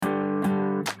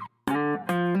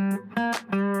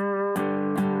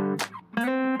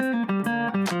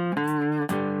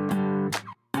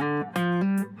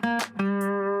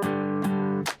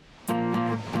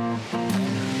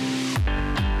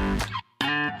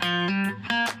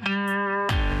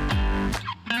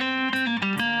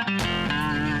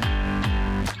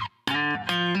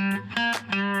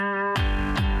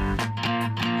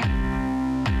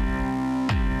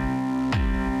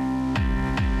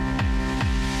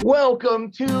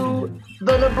Welcome to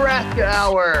the Nebraska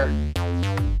Hour.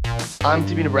 I'm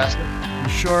Timmy Nebraska. You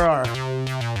sure are.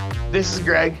 This is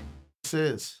Greg. This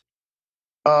is.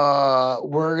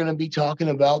 We're going to be talking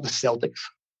about the Celtics.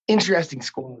 Interesting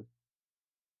squad.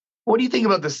 What do you think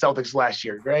about the Celtics last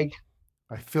year, Greg?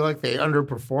 I feel like they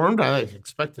underperformed. I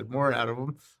expected more out of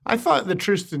them. I thought the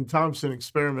Tristan Thompson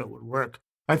experiment would work.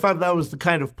 I thought that was the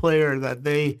kind of player that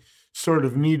they sort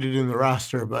of needed in the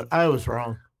roster, but I was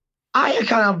wrong. I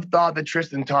kind of thought that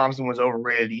Tristan Thompson was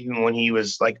overrated even when he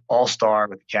was like all-star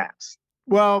with the Cavs.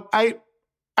 Well, I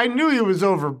knew he was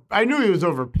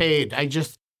overpaid. I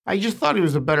just thought he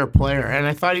was a better player, and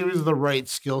I thought he was the right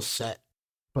skill set.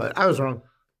 But I was wrong.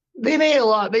 They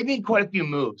made quite a few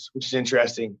moves, which is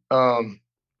interesting.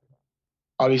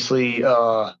 Obviously,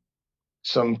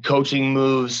 some coaching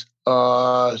moves,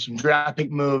 some draft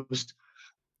pick moves.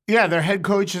 Yeah, their head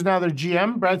coach is now their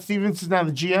GM. Brad Stevens is now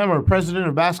the GM or president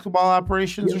of basketball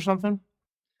operations or something.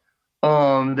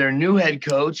 Their new head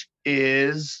coach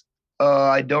is,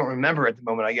 I don't remember at the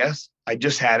moment, I guess. I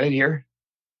just had it here.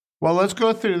 Well, let's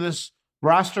go through this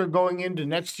roster going into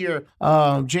next year.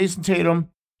 Jason Tatum,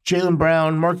 Jaylen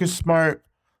Brown, Marcus Smart,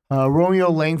 Romeo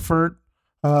Langford,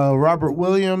 Robert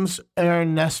Williams,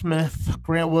 Aaron Nesmith,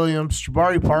 Grant Williams,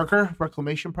 Jabari Parker,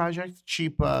 Reclamation Project.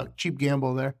 Cheap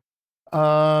gamble there.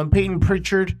 Peyton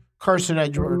Pritchard, Carson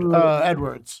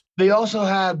Edwards. They also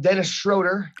have Dennis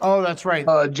Schroeder. Oh, that's right.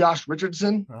 Josh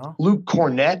Richardson, Luke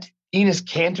Cornett, Enes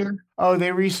Kanter. Oh,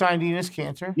 they re-signed Enes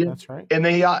Kanter. Yeah. That's right. And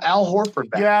they got Al Horford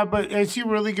back. Yeah, but is he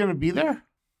really going to be there?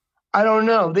 I don't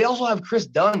know. They also have Chris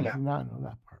Dunn now. I did not know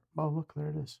that part. Oh, look, there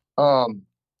it is.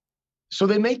 So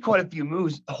they made quite a few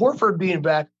moves. Horford being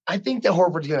back, I think that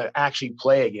Horford's going to actually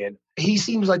play again. He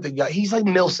seems like the guy. He's like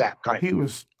Millsap kind of. He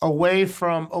was away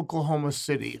from Oklahoma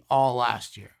City all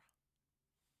last year.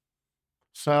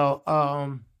 So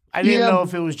I didn't know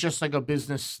if it was just like a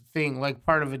business thing, like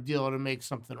part of a deal to make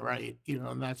something right,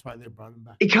 and that's why they brought him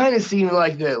back. It kind of seemed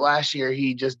like that last year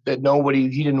he didn't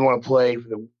want to play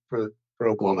for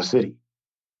Oklahoma City.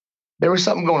 There was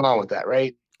something going on with that,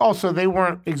 right? Also, they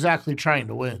weren't exactly trying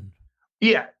to win.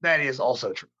 Yeah, that is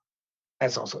also true.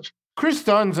 That's also true. Chris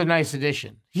Dunn's a nice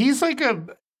addition. He feels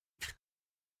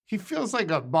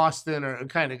like a Boston or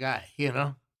kind of guy,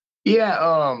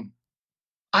 Yeah,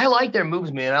 I like their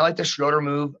moves, man. I like the Schroeder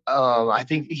move. I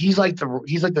think he's like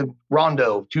the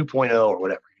Rondo 2.0 or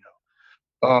whatever,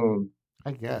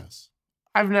 I guess.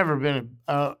 I've never been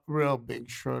a real big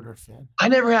Schroeder fan. I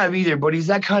never have either, but he's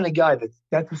that kind of guy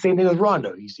that's the same thing as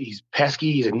Rondo. He's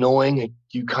pesky, he's annoying, and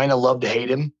you kind of love to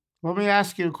hate him. Let me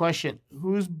ask you a question.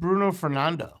 Who's Bruno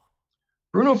Fernando?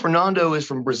 Bruno Fernando is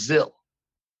from Brazil.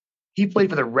 He played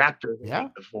for the Raptors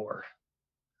before.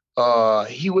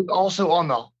 He was also on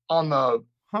the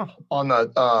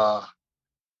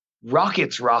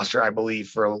Rockets roster, I believe,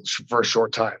 for a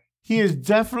short time. He is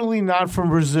definitely not from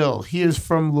Brazil. He is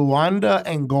from Luanda,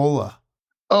 Angola.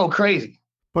 Oh, crazy!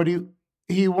 But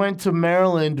he went to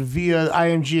Maryland via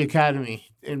IMG Academy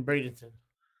in Bradenton.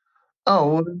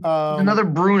 Oh, another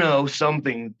Bruno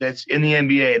something that's in the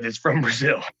NBA that's from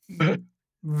Brazil.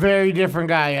 Very different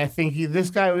guy. I think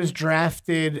this guy was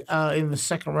drafted in the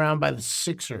second round by the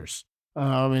Sixers in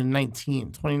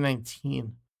 2019.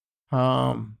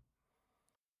 6'9",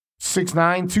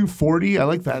 240. I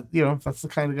like that. That's the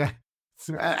kind of guy.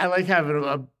 I like having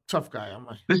a tough guy on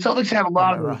my. The Celtics have a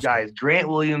lot of those guys. Grant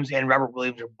Williams and Robert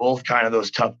Williams are both kind of those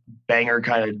tough banger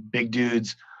kind of big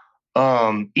dudes.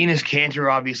 Enes Kanter,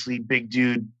 obviously big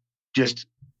dude, just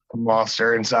a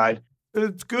monster inside.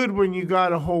 It's good when you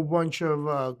got a whole bunch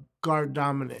of guard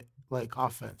dominant like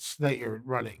offense that you're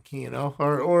running,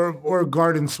 or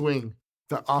guard and swing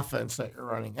the offense that you're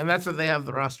running, and that's what they have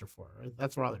the roster for, right?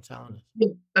 That's where all their talent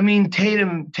is. I mean,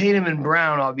 Tatum and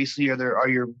Brown obviously are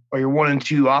your 1 and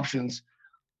 2 options.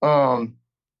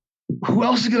 Who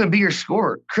else is going to be your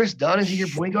scorer? Chris Dunn, is he your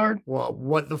point guard? Well,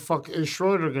 what the fuck is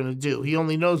Schroeder going to do? He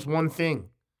only knows one thing.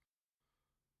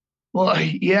 Well,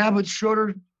 yeah, but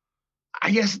Schroeder,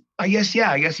 I guess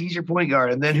he's your point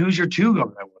guard, and then who's your 2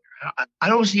 guard? I wonder. I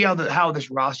don't see how this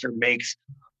roster makes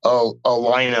a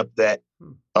lineup that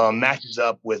matches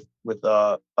up with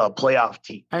a playoff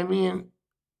team. I mean,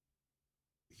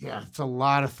 yeah, it's a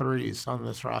lot of threes on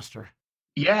this roster.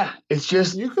 Yeah, it's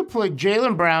just you could play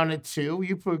Jaylen Brown at 2.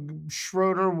 You put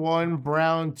Schroeder 1,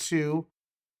 Brown 2.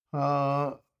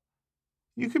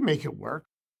 You could make it work.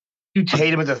 You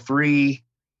Tatum at the 3.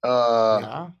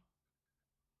 Yeah.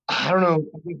 I don't know.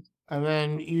 And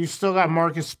then you still got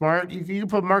Marcus Smart. If you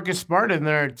put Marcus Smart in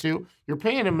there at 2, you're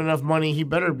paying him enough money. He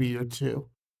better be your 2.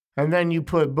 And then you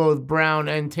put both Brown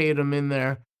and Tatum in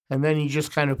there, and then you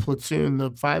just kind of platoon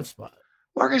the 5 spot.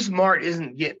 Marcus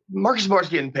Smart's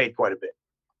getting paid quite a bit.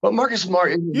 But Marcus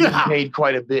Smart isn't getting Yeah. paid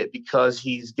quite a bit because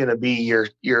he's gonna be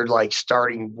your like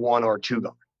starting 1 or 2 guy.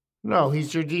 No,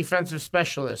 he's your defensive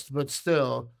specialist, but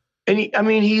still. And I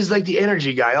mean, he's like the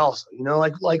energy guy also.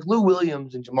 Like Lou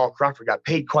Williams and Jamal Crawford got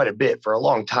paid quite a bit for a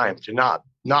long time to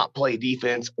not play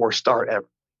defense or start ever.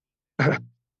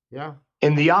 Yeah.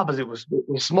 And the opposite was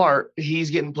Smart. He's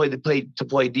getting played to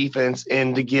play defense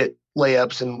and to get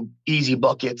layups and easy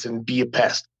buckets and be a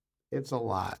pest. It's a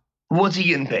lot. What's he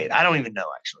getting paid? I don't even know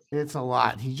actually. It's a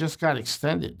lot. He just got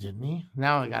extended, didn't he?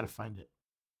 Now I got to find it.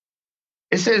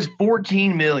 It says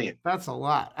 14 million. That's a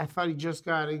lot. I thought he just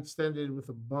got extended with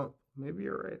a bump. Maybe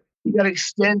you're right. He got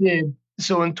extended.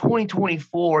 So in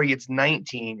 2024, he gets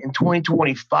 19. In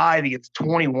 2025, he gets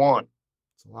 21.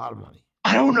 It's a lot of money.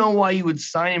 I don't know why you would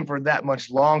sign him for that much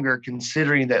longer,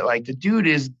 considering that like the dude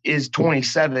is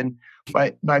 27.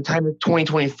 By the time of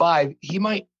 2025, he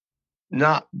might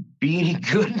not be any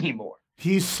good anymore.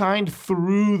 He's signed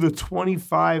through the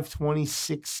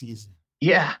 25-26 season.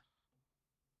 Yeah.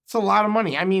 It's a lot of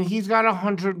money. I mean, he's got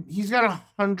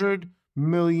 $100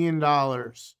 million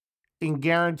in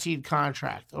guaranteed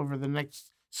contract over the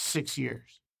next 6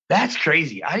 years. That's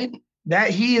crazy.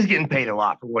 That he is getting paid a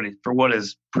lot for what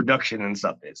his production and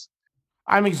stuff is.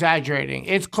 I'm exaggerating.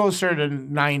 It's closer to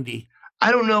 90.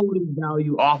 I don't know what his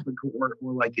value off the court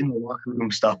or like in the locker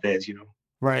room stuff is,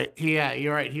 Right. Yeah,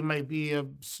 you're right. He might be a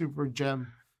super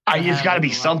gem. It's got to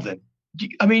be something.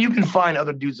 I mean, you can find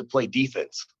other dudes that play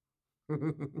defense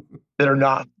that are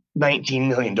not $19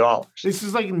 million. This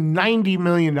is like $90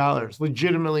 million,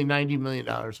 legitimately $90 million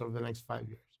over the next 5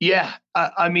 years. Yeah.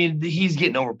 I mean, he's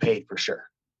getting overpaid for sure.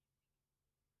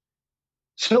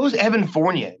 So is Evan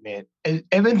Fournier, man.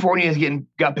 Evan Fournier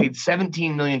got paid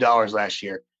 $17 million last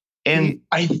year. And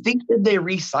I think that they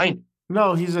re-signed him.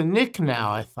 No, he's a Knick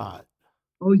now, I thought.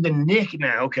 Oh, he's a Knick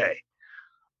now. Okay.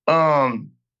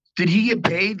 Did he get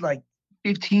paid like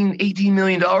 $18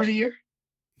 million a year?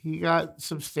 He got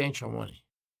substantial money.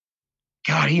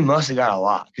 God, he must have got a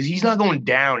lot because he's not going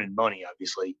down in money,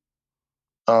 obviously.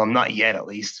 Not yet, at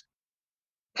least.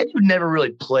 He never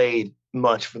really played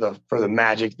much for the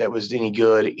Magic that was any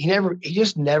good. He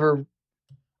just never.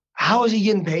 How is he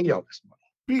getting paid all this money?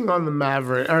 Being on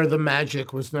the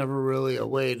Magic was never really a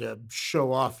way to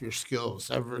show off your skills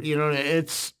ever.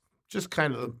 It's just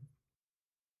kind of,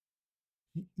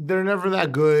 they're never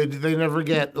that good. They never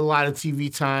get a lot of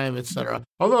TV time, etc.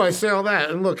 Although I say all that,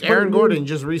 and look, Aaron Gordon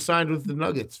just re-signed with the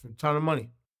Nuggets for a ton of money.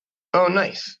 Oh,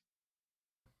 nice.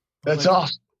 That's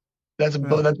awesome. That's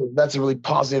a really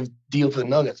positive deal for the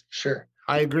Nuggets, for sure.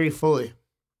 I agree fully.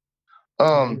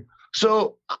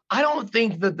 So I don't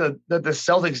think that the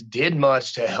Celtics did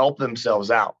much to help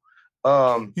themselves out.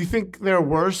 You think they're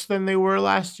worse than they were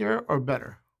last year or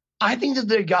better? I think that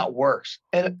they got worse.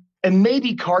 And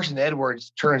maybe Carson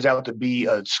Edwards turns out to be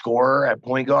a scorer at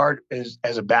point guard as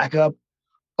a backup.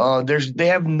 They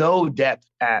have no depth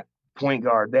at point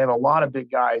guard. They have a lot of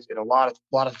big guys and a lot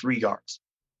of 3 guards.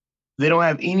 They don't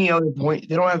have any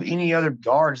other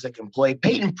guards that can play.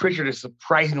 Peyton Pritchard is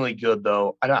surprisingly good,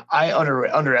 though, and I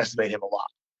underestimate him a lot.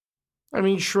 I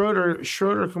mean, Schroeder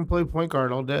can play point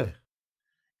guard all day.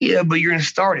 Yeah, but you're going to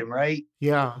start him, right?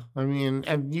 Yeah, I mean,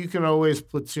 and you can always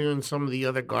platoon some of the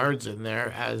other guards in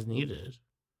there as needed.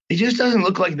 It just doesn't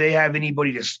look like they have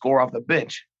anybody to score off the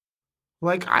bench.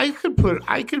 Like I could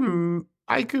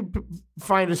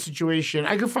find a situation.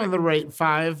 I could find the right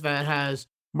 5 that has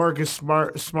Marcus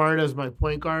Smart as my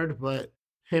point guard, but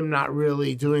him not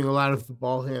really doing a lot of the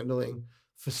ball handling,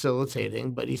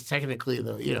 facilitating, but he's technically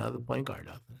the point guard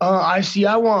out there. I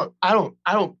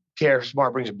don't care if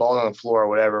Smart brings a ball on the floor or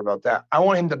whatever about that. I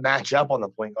want him to match up on the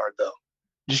point guard though.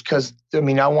 Just because I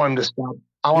want him to stop.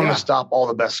 I want him to stop all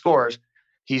the best scorers.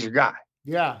 He's your guy.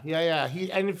 Yeah.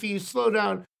 And if you slow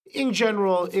down in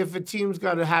general, if a team's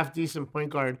got a half decent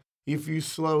point guard, if you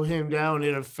slow him down,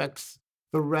 it affects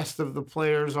the rest of the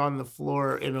players on the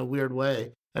floor in a weird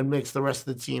way and makes the rest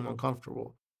of the team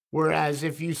uncomfortable. Whereas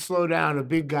if you slow down a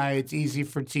big guy, it's easy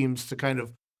for teams to kind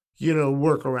of,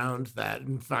 work around that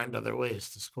and find other ways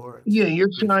to score it. Yeah,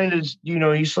 you're trying to,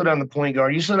 you slow down the point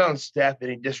guard, you slow down Steph, and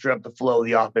it disrupt the flow of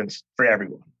the offense for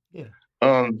everyone.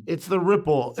 Yeah. It's the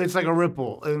ripple. It's like a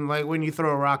ripple. And like when you throw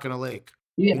a rock in a lake,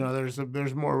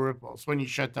 there's more ripples when you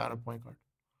shut down a point guard.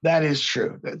 That is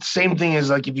true. The same thing as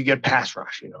like if you get pass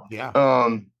rush, Yeah.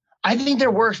 I think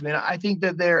they're worse, man. I think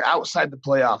that they're outside the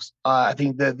playoffs. I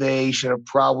think that they should have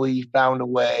probably found a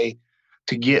way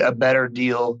to get a better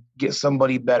deal, get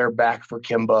somebody better back for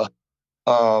Kemba.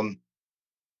 I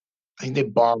think they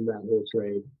bombed that whole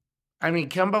trade. I mean,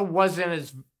 Kemba wasn't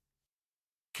as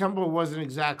Kemba wasn't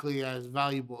exactly as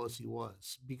valuable as he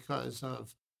was because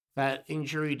of that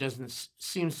injury. Doesn't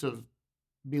seems to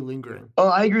be lingering. Oh,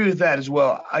 I agree with that as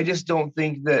well. I just don't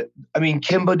think that. I mean,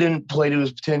 Kimba didn't play to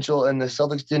his potential, and the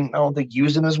Celtics didn't. I don't think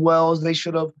use him as well as they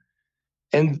should have.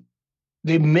 And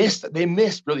they missed. They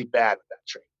missed really bad with that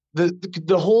trade.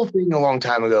 The whole thing a long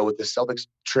time ago with the Celtics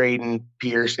trading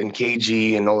Pierce and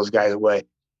KG and all those guys away.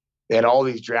 They had all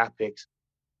these draft picks,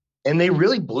 and they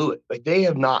really blew it. Like they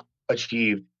have not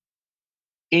achieved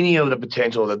any of the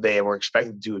potential that they were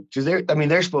expected to. Because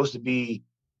they're supposed to be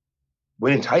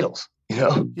winning titles.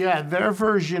 Yeah, their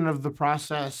version of the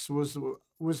process was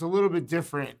a little bit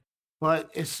different, but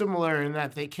it's similar in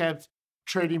that they kept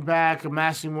trading back,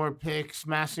 amassing more picks,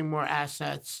 amassing more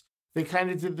assets. They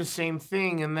kind of did the same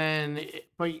thing, and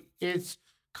but it's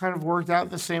kind of worked out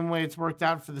the same way it's worked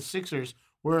out for the Sixers,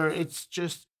 where it's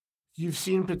just you've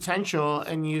seen potential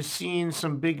and you've seen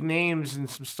some big names and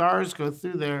some stars go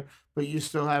through there, but you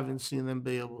still haven't seen them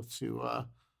be able to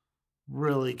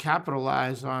really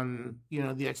capitalize on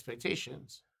the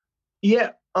expectations. Yeah.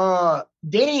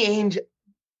 Danny Ainge,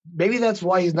 maybe that's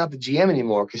why he's not the GM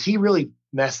anymore, because he really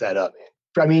messed that up,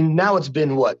 man. I mean, now it's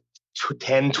been what,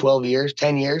 10, 12 years,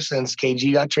 10 years since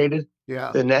KG got traded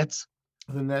Yeah, to the Nets.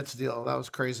 the Nets deal, that was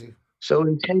crazy. So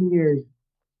in 10 years,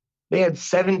 they had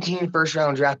 17 first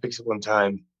round draft picks at one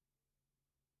time.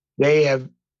 They have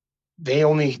they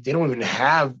don't even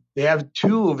have they have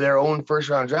two of their own first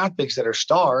round draft picks that are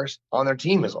stars on their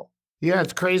team as well. Yeah,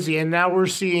 it's crazy. And now we're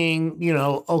seeing,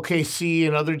 OKC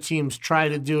and other teams try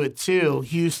to do it too,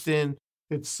 Houston,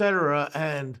 etc.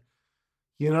 And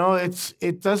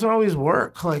it doesn't always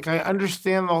work. Like I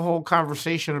understand the whole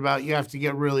conversation about you have to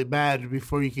get really bad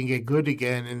before you can get good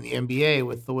again in the NBA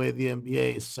with the way the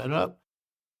NBA is set up.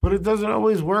 But it doesn't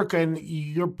always work, and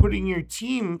you're putting your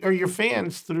team or your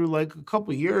fans through like a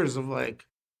couple years of like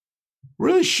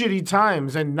really shitty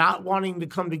times and not wanting to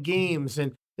come to games,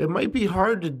 and it might be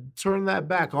hard to turn that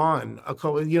back on a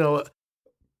couple,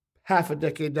 half a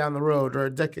decade down the road or a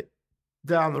decade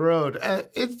down the road.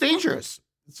 It's dangerous.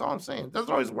 That's all I'm saying. It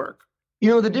doesn't always work.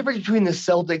 The difference between the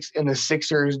Celtics and the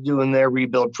Sixers doing their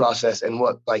rebuild process and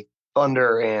what like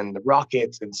Thunder and the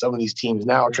Rockets and some of these teams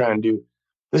now are trying to do.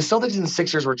 The Celtics and the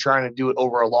Sixers were trying to do it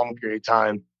over a long period of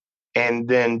time and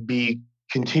then be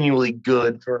continually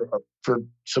good for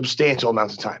substantial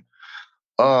amounts of time.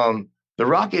 The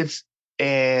Rockets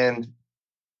and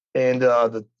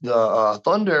the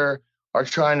Thunder are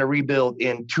trying to rebuild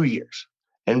in 2 years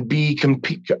and be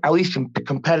at least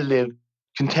competitive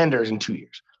contenders in 2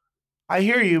 years. I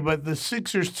hear you, but the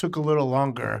Sixers took a little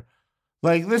longer.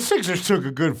 Like the Sixers took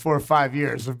a good 4 or 5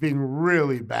 years of being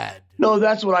really bad. No,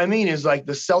 that's what I mean. Is like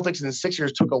the Celtics and the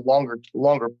Sixers took a longer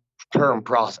term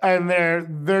process, and they're.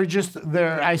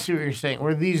 I see what you're saying.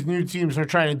 Where these new teams are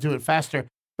trying to do it faster,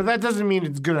 but that doesn't mean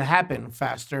it's going to happen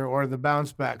faster or the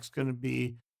bounce back's going to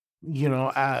be,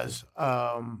 as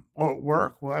or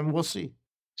work. Well, and we'll see.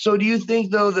 So, do you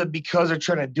think though that because they're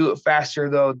trying to do it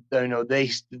faster, though, they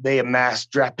amass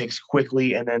draft picks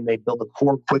quickly and then they build a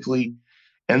core quickly,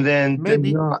 and then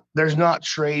maybe there's not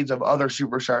trades of other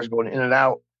superstars going in and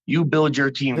out. You build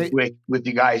your team quick with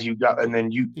the guys you got, and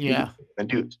then you the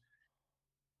dudes.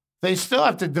 They still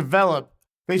have to develop.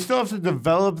 They still have to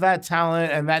develop that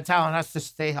talent, and that talent has to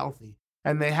stay healthy.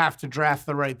 And they have to draft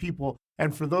the right people.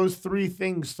 And for those three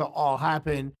things to all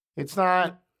happen, it's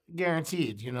not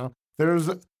guaranteed. Just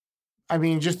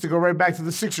to go right back to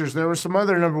the Sixers, there were some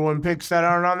other number one picks that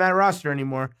aren't on that roster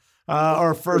anymore,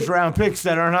 or first round picks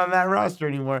that aren't on that roster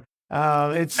anymore.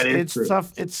 It's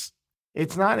tough.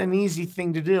 It's not an easy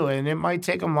thing to do, and it might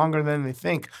take them longer than they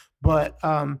think. But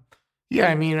I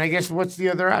guess what's the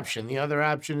other option? The other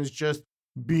option is just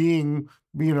being,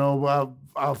 a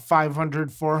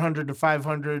 500, 400 to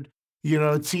 500,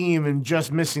 team and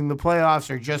just missing the playoffs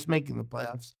or just making the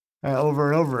playoffs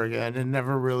over and over again and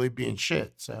never really being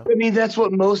shit. So that's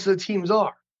what most of the teams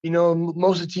are.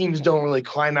 Most of the teams don't really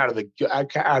climb out of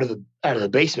the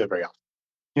basement very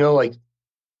often. Like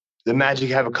the Magic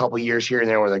have a couple years here and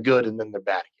there where they're good and then they're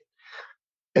bad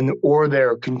again. Or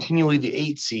they're continually the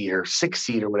 8 seed or 6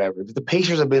 seed or whatever. The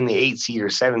Pacers have been the 8 seed or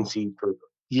 7 seed for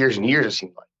years and years, it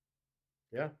seems like.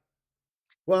 Yeah.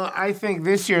 Well, I think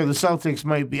this year the Celtics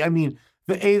might be. Them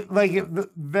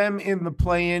in the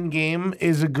play-in game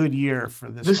is a good year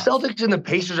for this. The Celtics and the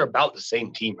Pacers are about the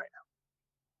same team right now.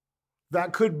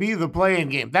 That could be the play-in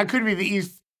game. That could be the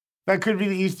East. That could be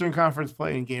the Eastern Conference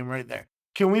play-in game right there.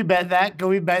 Can we bet that? Can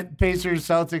we bet Pacers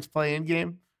Celtics play-in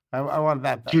game? I want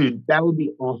that bet. Dude, that would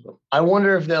be awesome. I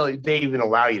wonder if they even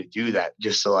allow you to do that,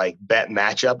 just to like bet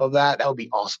matchup of that. That would be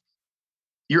awesome.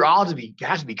 Your odds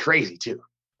has to be crazy too.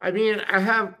 I mean, I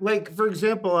have, like, for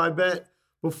example, I bet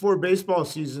before baseball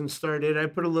season started, I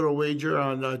put a little wager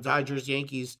on Dodgers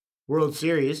Yankees World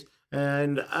Series,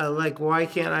 and like, why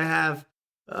can't I have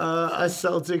a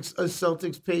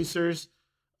Celtics Pacers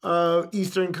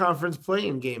Eastern Conference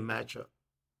playing game matchup?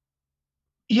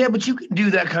 Yeah, but you can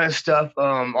do that kind of stuff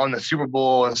on the Super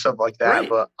Bowl and stuff like that. Right.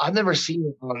 But I've never seen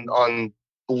it on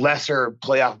lesser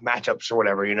playoff matchups or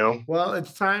whatever. Well,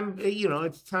 it's time.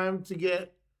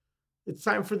 It's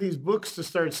time for these books to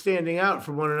start standing out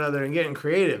from one another and getting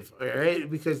creative, all right?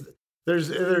 Because there's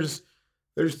there's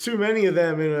there's too many of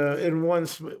them in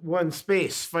one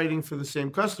space fighting for the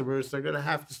same customers. They're gonna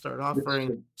have to start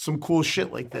offering some cool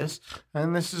shit like this,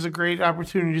 and this is a great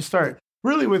opportunity to start.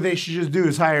 Really, what they should just do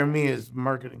is hire me as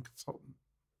marketing consultant.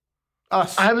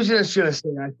 Us. I was just gonna say,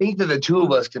 I think that the two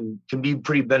of us can be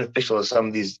pretty beneficial to some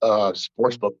of these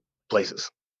sports book places.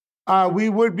 We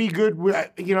would be good,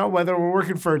 whether we're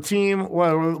working for a team,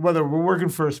 whether we're working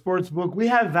for a sports book, we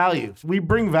have values. We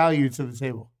bring value to the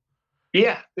table.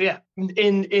 Yeah, yeah,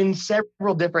 in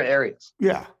several different areas.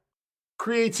 Yeah.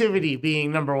 Creativity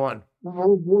being number one.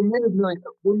 We're men of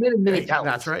many talents.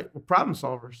 That's right. We're problem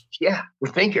solvers. Yeah,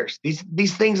 we're thinkers.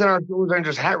 These things on our shoulders aren't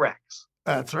just hat racks.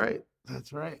 That's right.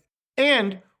 That's right.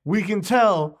 And we can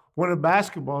tell when a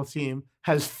basketball team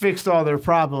has fixed all their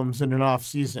problems in an off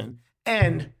season,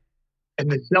 and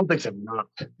the Celtics have not.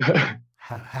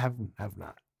 have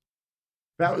not.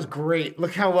 That was great.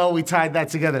 Look how well we tied that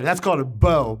together. That's called a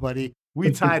bow, buddy.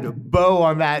 We tied a bow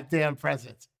on that damn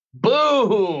present.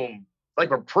 Boom! Like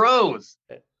we're pros.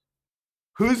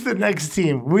 Who's the next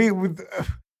team? We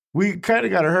kind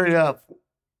of got to hurry up.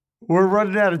 We're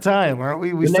running out of time, aren't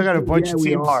we? We still got a bunch of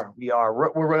teams. We are.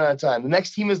 We're running out of time. The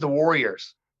next team is the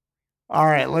Warriors. All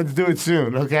right, let's do it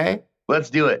soon, okay? Let's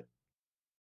do it.